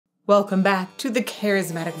Welcome back to the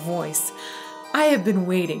Charismatic Voice. I have been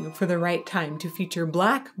waiting for the right time to feature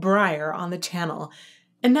Blackbriar on the channel,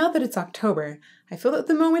 and now that it's October, I feel that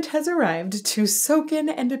the moment has arrived to soak in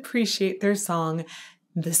and appreciate their song,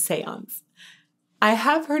 The Séance. I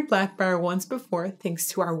have heard Blackbriar once before thanks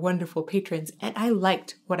to our wonderful patrons, and I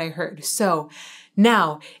liked what I heard. So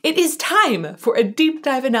now it is time for a deep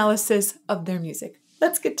dive analysis of their music.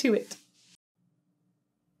 Let's get to it.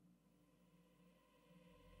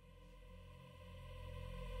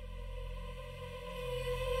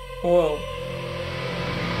 Whoa.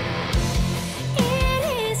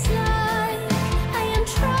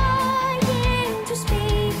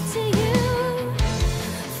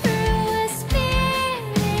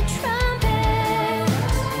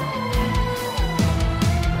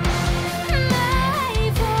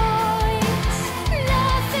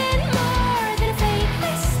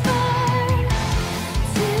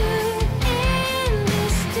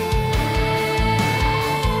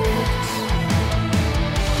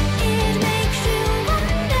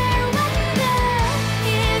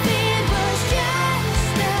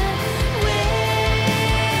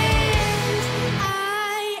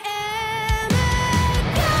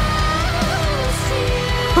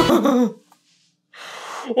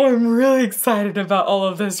 Well, I'm really excited about all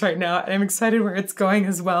of this right now, and I'm excited where it's going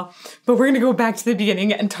as well. But we're going to go back to the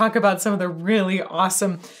beginning and talk about some of the really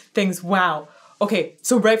awesome things. Wow. Okay,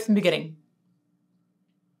 so right from the beginning.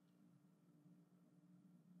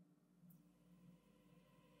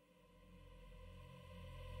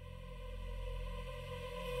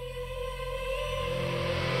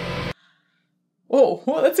 Oh,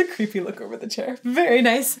 well, that's a creepy look over the chair. Very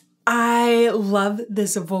nice. I love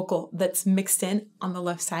this vocal that's mixed in on the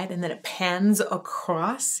left side and then it pans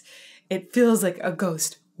across. It feels like a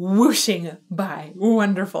ghost whooshing by.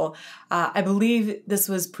 Wonderful. I believe this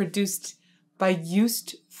was produced by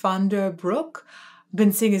Joost van der Broek.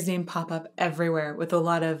 Been seeing his name pop up everywhere with a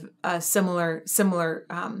lot of similar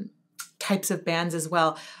types of bands as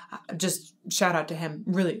well. Just shout out to him.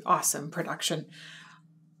 Really awesome production.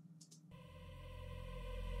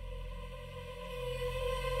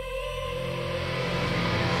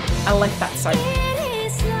 I like that start.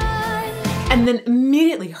 And then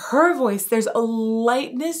immediately her voice, there's a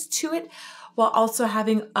lightness to it while also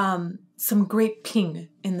having some great ping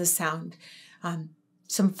in the sound,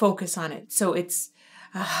 some focus on it. So it's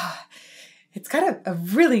got a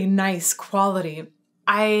really nice quality.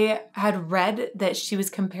 I had read that she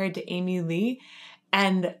was compared to Amy Lee,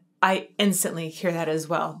 and I instantly hear that as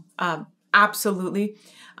well. Absolutely.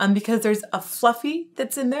 Because there's a fluffy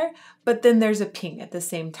that's in there, but then there's a ping at the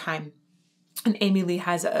same time. And Amy Lee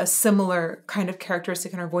has a similar kind of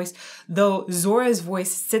characteristic in her voice, though Zora's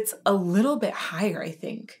voice sits a little bit higher, I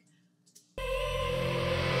think.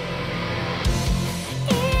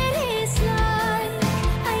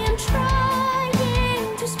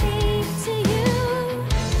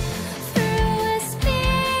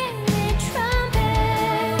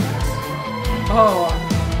 Oh.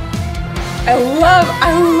 I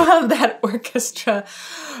love that orchestra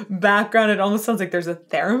background. It almost sounds like there's a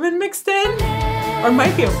theremin mixed in. Or it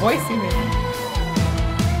might be a voice even.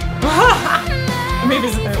 Maybe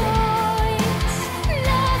it's a theremin.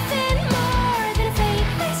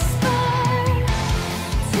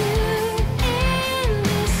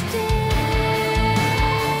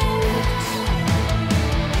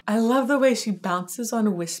 I love the way she bounces on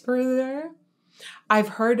a whisper there. I've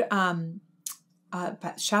heard...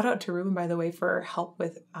 shout out to Ruben, by the way, for help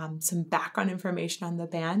with some background information on the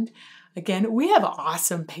band. Again, we have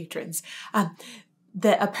awesome patrons.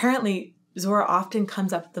 That apparently Zora often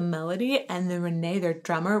comes up with the melody, and then Renee, their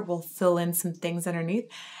drummer, will fill in some things underneath.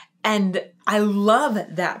 And I love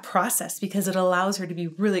that process because it allows her to be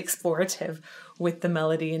really explorative with the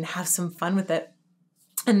melody and have some fun with it.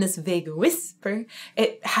 And this vague whisper,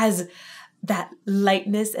 it has that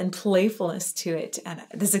lightness and playfulness to it. And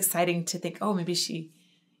it's exciting to think, oh, maybe she,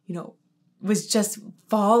 was just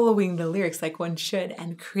following the lyrics like one should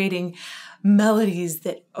and creating melodies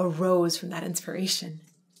that arose from that inspiration.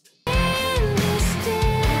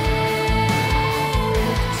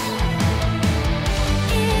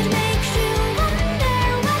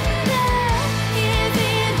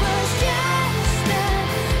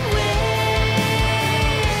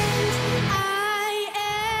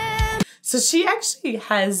 So she actually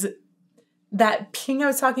has that ping I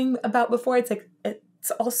was talking about before.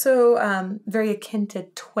 It's also very akin to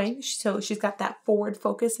twang. So she's got that forward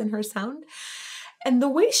focus in her sound. And the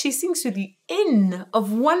way she sings through the inn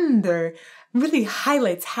of wonder really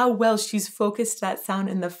highlights how well she's focused that sound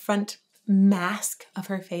in the front mask of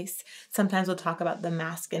her face. Sometimes we'll talk about the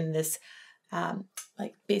mask in this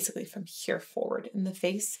like basically from here forward in the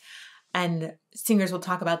face. And singers will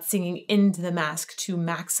talk about singing into the mask to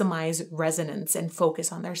maximize resonance and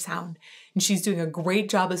focus on their sound. And she's doing a great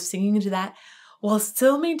job of singing into that while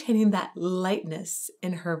still maintaining that lightness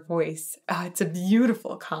in her voice. Oh, it's a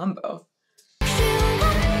beautiful combo.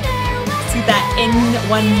 See that in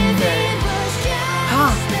wonder.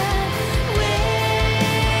 Ah.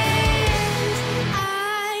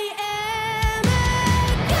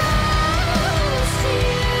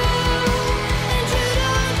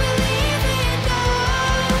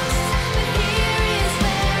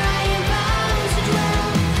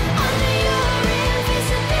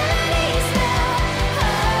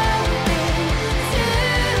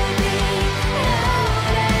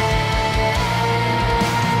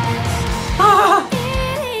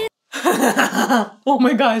 Oh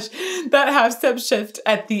my gosh, that half step shift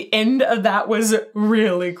at the end of that was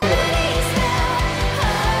really cool.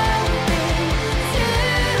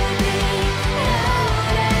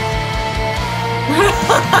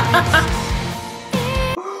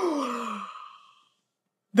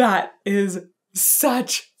 That is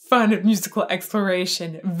such fun musical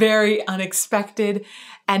exploration, very unexpected,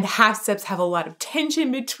 and half steps have a lot of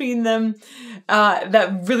tension between them.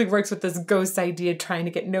 That really works with this ghost idea, trying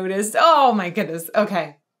to get noticed. Oh my goodness.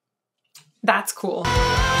 Okay. That's cool. Wait.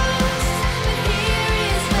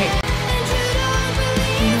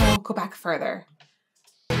 No, go back further.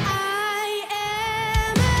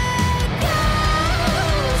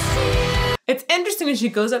 It's interesting as she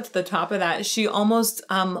goes up to the top of that, she almost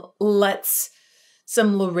lets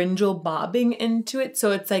some laryngeal bobbing into it.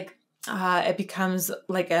 So it's like, it becomes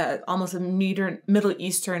like almost a Middle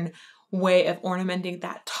Eastern way of ornamenting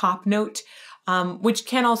that top note, which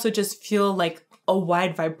can also just feel like a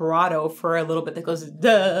wide vibrato for a little bit that goes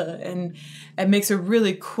duh, and it makes a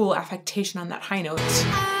really cool affectation on that high note.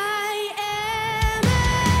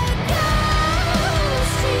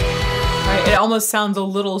 Right, it almost sounds a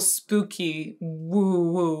little spooky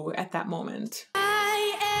woo woo at that moment.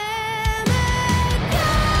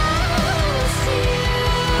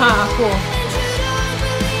 Ah, cool.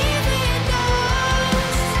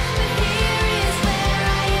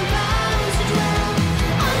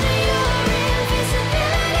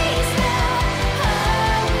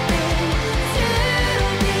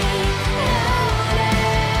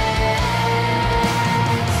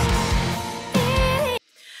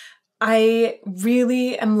 I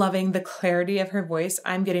really am loving the clarity of her voice.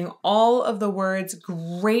 I'm getting all of the words,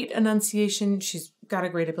 great enunciation. She's got a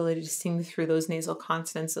great ability to sing through those nasal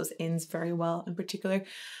consonants, those ins very well in particular.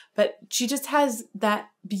 But she just has that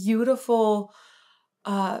beautiful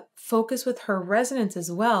focus with her resonance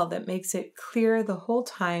as well that makes it clear the whole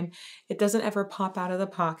time. It doesn't ever pop out of the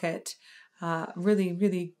pocket. Really,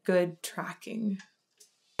 really good tracking.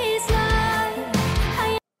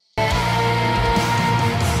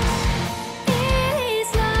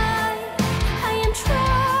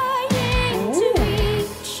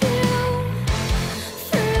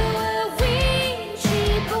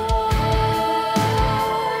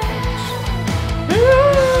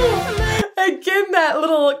 Again, that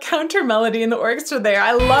little counter melody in the orchestra there.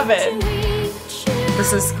 I love it.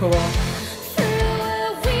 This is cool.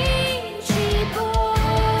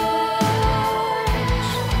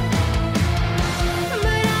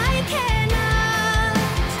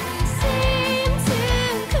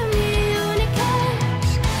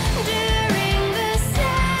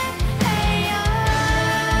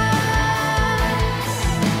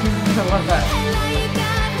 I love that.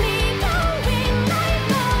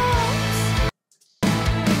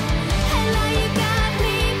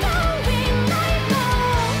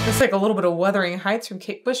 It's like a little bit of Wuthering Heights from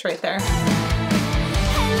Kate Bush right there.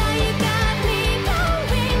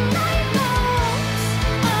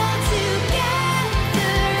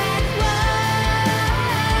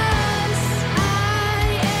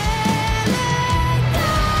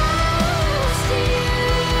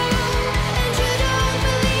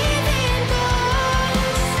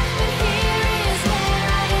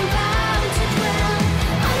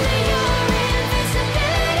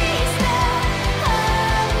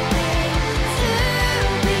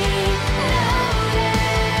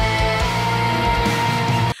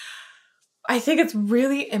 I think it's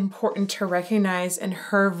really important to recognize in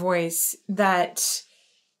her voice that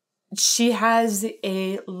she has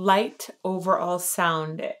a light overall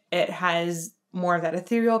sound. It has more of that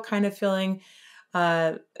ethereal kind of feeling.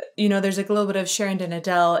 You know, there's like a little bit of Sharon and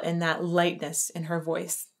Adele in that lightness in her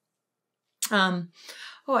voice. I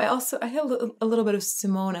had a little bit of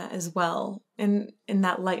Simona as well in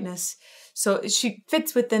that lightness. So she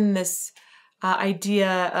fits within this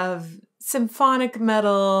idea of symphonic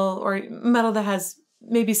metal or metal that has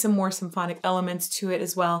maybe some more symphonic elements to it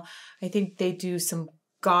as well. I think they do some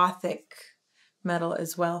gothic metal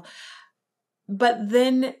as well. But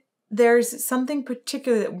then there's something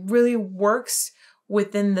particular that really works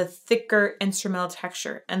within the thicker instrumental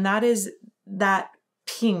texture, and that is that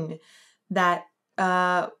ping, that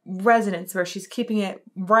resonance where she's keeping it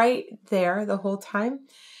right there the whole time.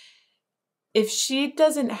 If she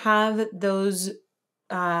doesn't have those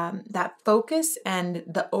that focus and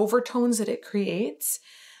the overtones that it creates,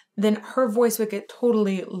 then her voice would get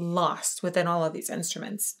totally lost within all of these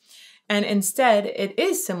instruments. And instead, it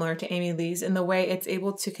is similar to Amy Lee's in the way it's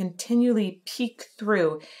able to continually peek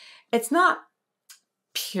through. It's not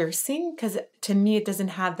piercing, because to me, it doesn't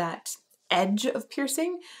have that edge of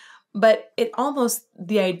piercing, but it almost,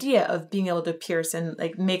 the idea of being able to pierce and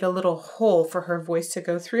like make a little hole for her voice to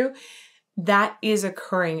go through, that is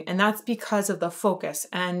occurring. And that's because of the focus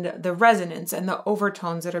and the resonance and the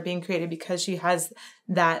overtones that are being created, because she has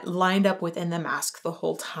that lined up within the mask the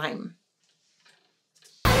whole time.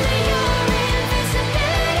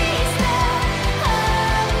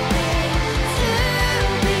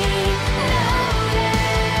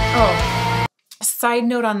 Oh, side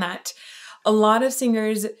note on that. A lot of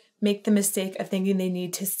singers make the mistake of thinking they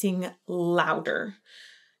need to sing louder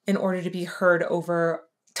in order to be heard over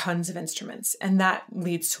tons of instruments. And that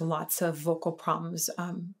leads to lots of vocal problems.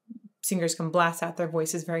 Singers can blast out their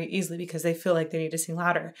voices very easily because they feel like they need to sing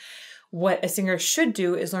louder. What a singer should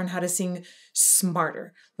do is learn how to sing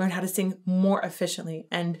smarter, learn how to sing more efficiently.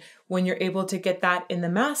 And when you're able to get that in the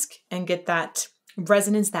mask and get that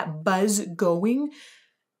resonance, that buzz going,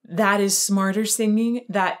 that is smarter singing.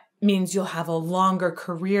 That means you'll have a longer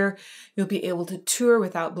career. You'll be able to tour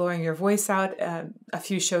without blowing your voice out a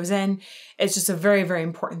few shows in. It's just a very, very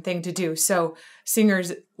important thing to do. So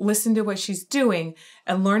singers, listen to what she's doing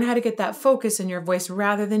and learn how to get that focus in your voice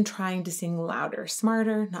rather than trying to sing louder.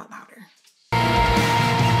 Smarter, not louder.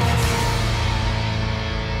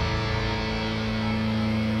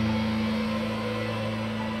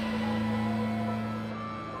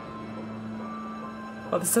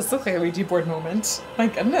 Well, this does look like a Ouija board moment. My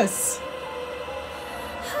goodness.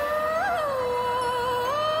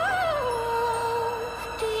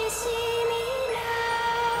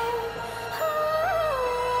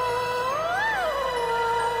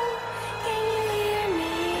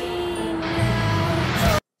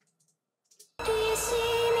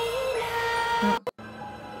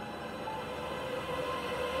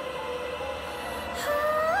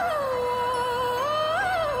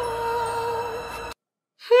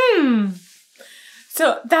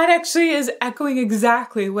 So that actually is echoing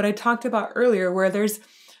exactly what I talked about earlier, where there's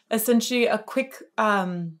essentially a quick,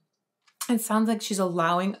 it sounds like she's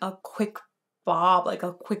allowing a quick bob, like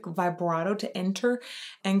a quick vibrato to enter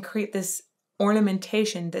and create this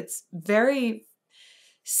ornamentation that's very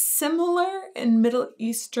similar in Middle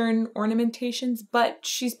Eastern ornamentations, but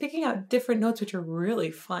she's picking out different notes, which are really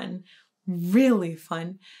fun,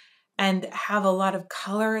 and have a lot of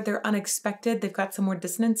color. They're unexpected. They've got some more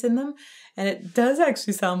dissonance in them. And it does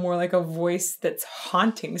actually sound more like a voice that's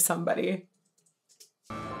haunting somebody.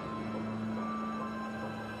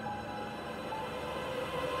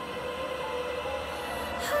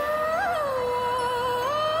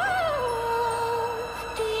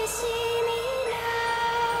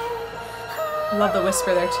 Love the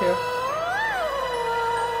whisper there too.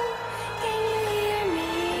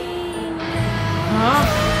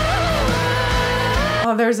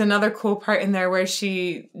 Oh, there's another cool part in there where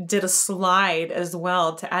she did a slide as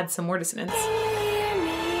well to add some more dissonance.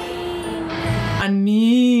 On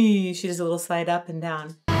me, she does a little slide up and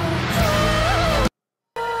down.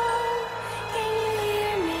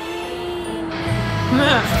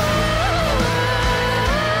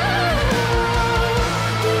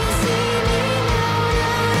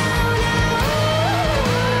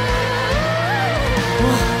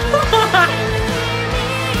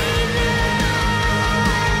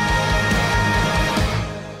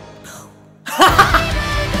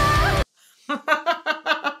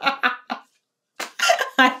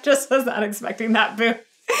 I just was not expecting that, boo.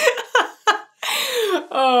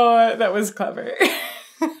 Oh, that was clever.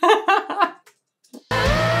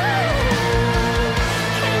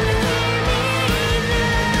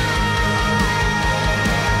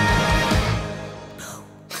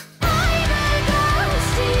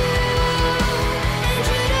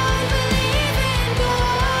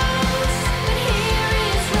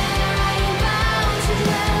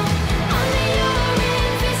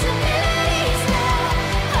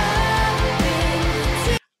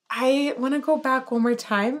 I want to go back one more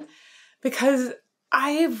time because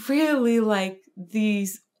I really like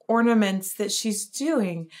these ornaments that she's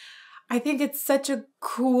doing. I think it's such a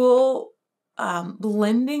cool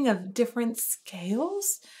blending of different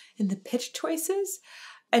scales in the pitch choices.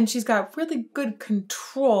 And she's got really good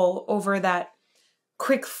control over that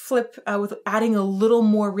quick flip with adding a little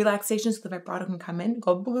more relaxation so the vibrato can come in.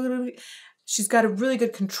 Go. She's got a really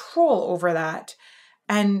good control over that.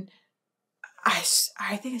 And I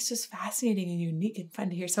think it's just fascinating and unique and fun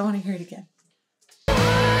to hear. So I want to hear it again.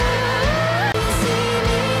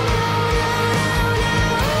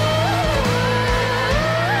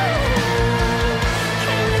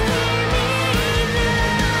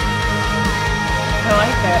 I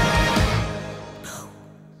like it.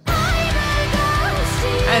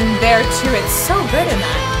 And there too, it's so good in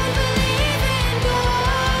that.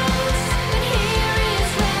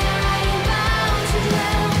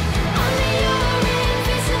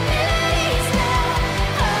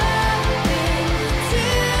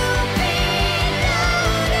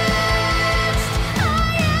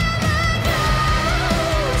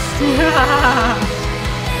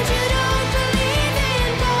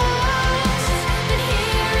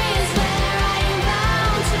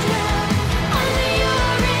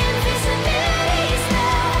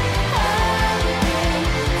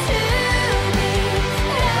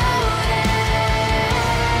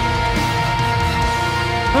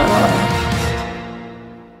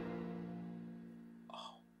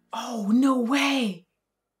 Oh, no way.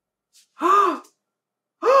 Oh,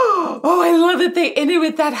 I love that they ended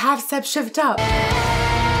with that half step shift up.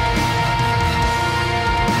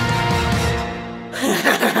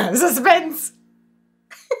 Suspense.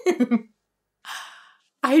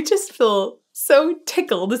 I just feel so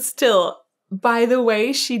tickled still by the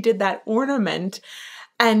way she did that ornament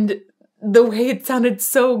and the way it sounded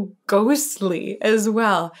so ghostly as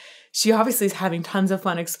well. She obviously is having tons of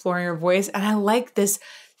fun exploring her voice, and I like this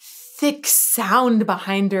thick sound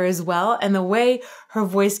behind her as well, and the way her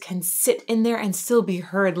voice can sit in there and still be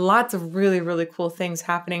heard. Lots of really, really cool things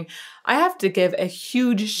happening. I have to give a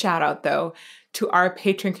huge shout out though to our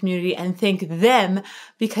patron community and thank them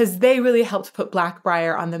because they really helped put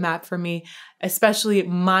Blackbriar on the map for me, especially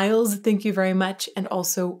Miles. Thank you very much. And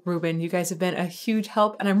also Ruben. You guys have been a huge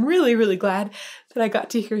help, and I'm really, really glad that I got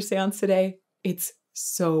to hear Séance today. It's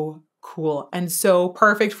so cool and so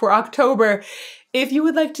perfect for October. If you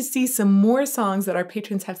would like to see some more songs that our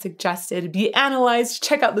patrons have suggested be analyzed,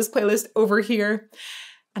 check out this playlist over here.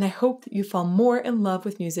 And I hope that you fall more in love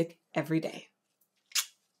with music every day.